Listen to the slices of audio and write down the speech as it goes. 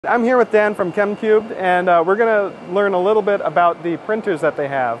I'm here with Dan from ChemCubed, and we're going to learn a little bit about the printers that they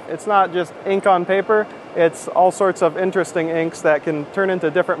have. It's not just ink on paper, it's all sorts of interesting inks that can turn into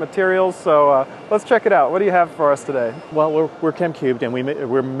different materials, so let's check it out. What do you have for us today? Well, we're ChemCubed, and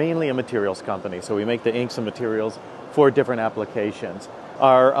we're mainly a materials company, so we make the inks and materials for different applications.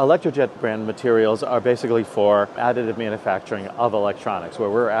 Our Electrojet brand materials are basically for additive manufacturing of electronics,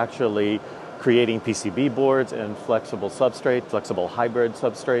 where we're actually creating PCB boards and flexible substrates, flexible hybrid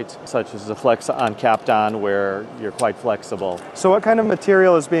substrates, such as the Flex on Kapton, where you're quite flexible. So what kind of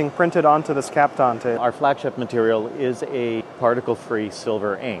material is being printed onto this Kapton tape? Our flagship material is a particle-free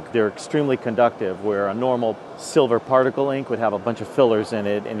silver ink. They're extremely conductive, where a normal silver particle ink would have a bunch of fillers in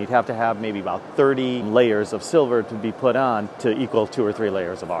it, and you'd have to have maybe about 30 layers of silver to be put on to equal 2 or 3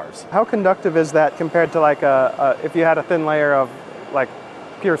 layers of ours. How conductive is that compared to like if you had a thin layer of like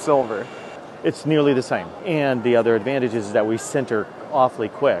pure silver? It's nearly the same. And the other advantage is that we sinter awfully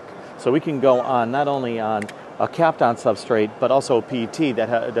quick. So we can go on not only on a Kapton substrate, but also a PET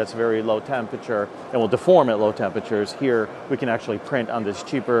that's very low temperature and will deform at low temperatures. Here, we can actually print on this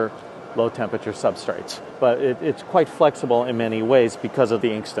cheaper, low temperature substrates. But it's quite flexible in many ways because of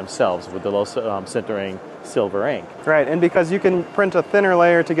the inks themselves with the low sintering silver ink. Right, and because you can print a thinner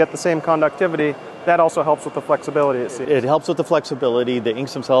layer to get the same conductivity, that also helps with the flexibility, it seems. It helps with the flexibility. The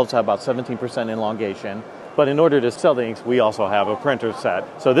inks themselves have about 17% elongation. But in order to sell the inks, we also have a printer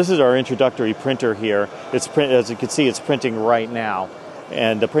set. So this is our introductory printer here. As you can see, it's printing right now.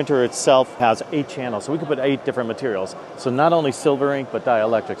 And the printer itself has 8 channels, so we can put 8 different materials. So not only silver ink, but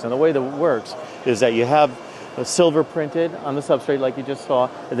dielectrics. And the way that it works is that you have silver printed on the substrate like you just saw,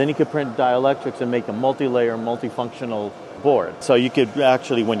 and then you could print dielectrics and make a multi-layer, multifunctional board. So you could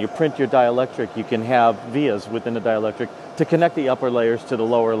actually, when you print your dielectric, you can have vias within the dielectric to connect the upper layers to the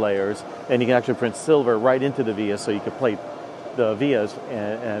lower layers, and you can actually print silver right into the vias, so you could plate the vias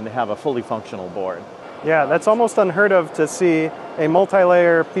and have a fully functional board. Yeah, that's almost unheard of to see a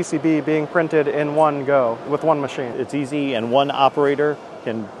multi-layer PCB being printed in one go with one machine. It's easy, and one operator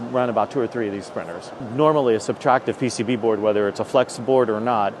can run about 2 or 3 of these printers. Normally a subtractive PCB board, whether it's a flex board or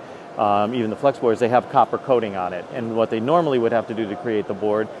not, even the flex boards, they have copper coating on it. And what they normally would have to do to create the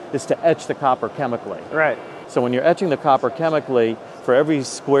board is to etch the copper chemically. Right. So when you're etching the copper chemically, for every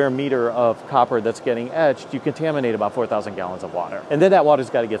square meter of copper that's getting etched, you contaminate about 4,000 gallons of water. And then that water's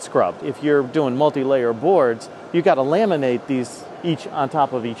got to get scrubbed. If you're doing multi-layer boards, you've got to laminate these each on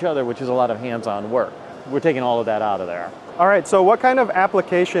top of each other, which is a lot of hands-on work. We're taking all of that out of there. All right, so what kind of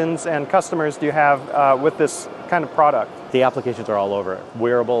applications and customers do you have with this kind of product? The applications are all over it.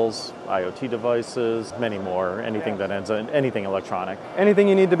 Wearables, IoT devices, many more, anything that ends in anything electronic. Anything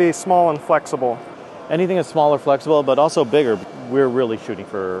you need to be small and flexible. Anything that's smaller, flexible, but also bigger. We're really shooting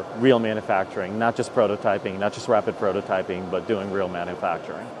for real manufacturing, not just prototyping, not just rapid prototyping, but doing real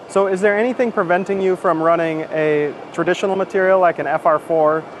manufacturing. So is there anything preventing you from running a traditional material like an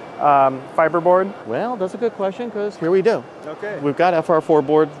FR4 fiberboard? Well, that's a good question, because here we do. Okay. We've got FR4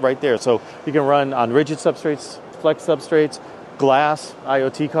 board right there, so you can run on rigid substrates, flex substrates, glass,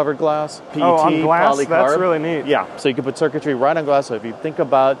 IoT covered glass, PET, on glass? polycarb. That's really neat. Yeah, so you can put circuitry right on glass. So if you think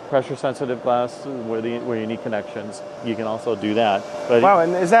about pressure sensitive glass where you need connections, you can also do that. But wow,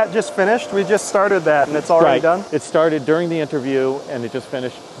 and is that just finished? We just started that and it's already done? It started during the interview and it just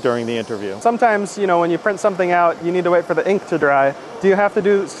finished during the interview. Sometimes, you know, when you print something out, you need to wait for the ink to dry. Do you have to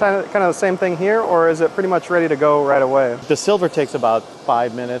do kind of the same thing here, or is it pretty much ready to go right away? The silver takes about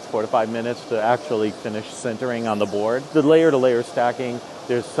 5 minutes, 4 to 5 minutes to actually finish sintering on the board. The layer-to-layer stacking,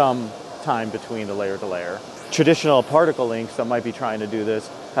 there's some time between the layer-to-layer. Traditional particle inks that might be trying to do this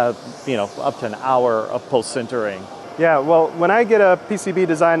have, up to an hour of post-sintering. Yeah, well, when I get a PCB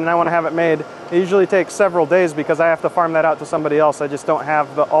design and I want to have it made, it usually takes several days because I have to farm that out to somebody else. I just don't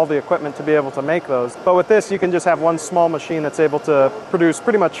have all the equipment to be able to make those. But with this, you can just have one small machine that's able to produce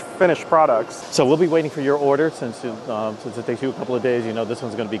pretty much finished products. So we'll be waiting for your order since it takes you a couple of days. You know this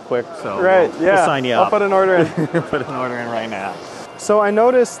one's going to be quick, so right, we'll sign you up. I'll put an order in. Put an order in right now. So I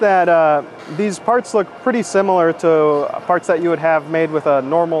noticed that these parts look pretty similar to parts that you would have made with a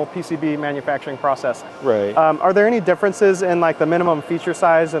normal PCB manufacturing process. Right. Are there any differences in like the minimum feature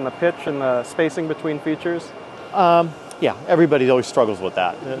size and the pitch and the spacing between features? Yeah, everybody always struggles with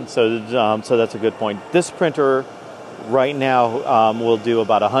that, and so that's a good point. This printer right now will do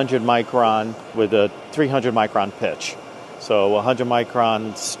about 100 micron with a 300 micron pitch. So 100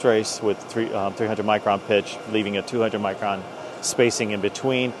 micron trace with 300 micron pitch, leaving a 200 micron spacing in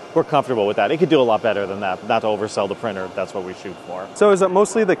between. We're comfortable with that. It could do a lot better than that. Not to oversell the printer, that's what we shoot for. So is it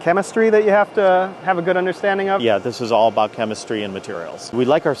mostly the chemistry that you have to have a good understanding of? Yeah, this is all about chemistry and materials. We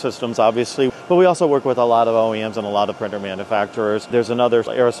like our systems, obviously, but we also work with a lot of OEMs and a lot of printer manufacturers. There's another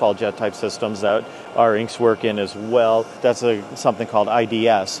aerosol jet type systems that our inks work in as well. That's something called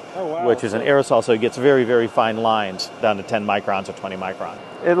IDS, which is an aerosol, so it gets very, very fine lines down to 10 microns or 20 microns.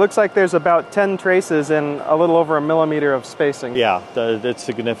 It looks like there's about 10 traces in a little over a millimeter of spacing. Yeah, it's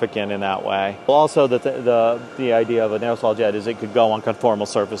significant in that way. Also, the idea of an aerosol jet is it could go on conformal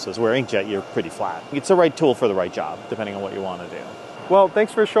surfaces, where inkjet, you're pretty flat. It's the right tool for the right job, depending on what you want to do. Well,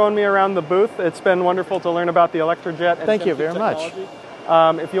 thanks for showing me around the booth. It's been wonderful to learn about the electrojet and Thank you ChemCubed very much.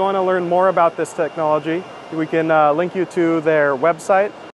 technology. If you want to learn more about this technology, we can link you to their website.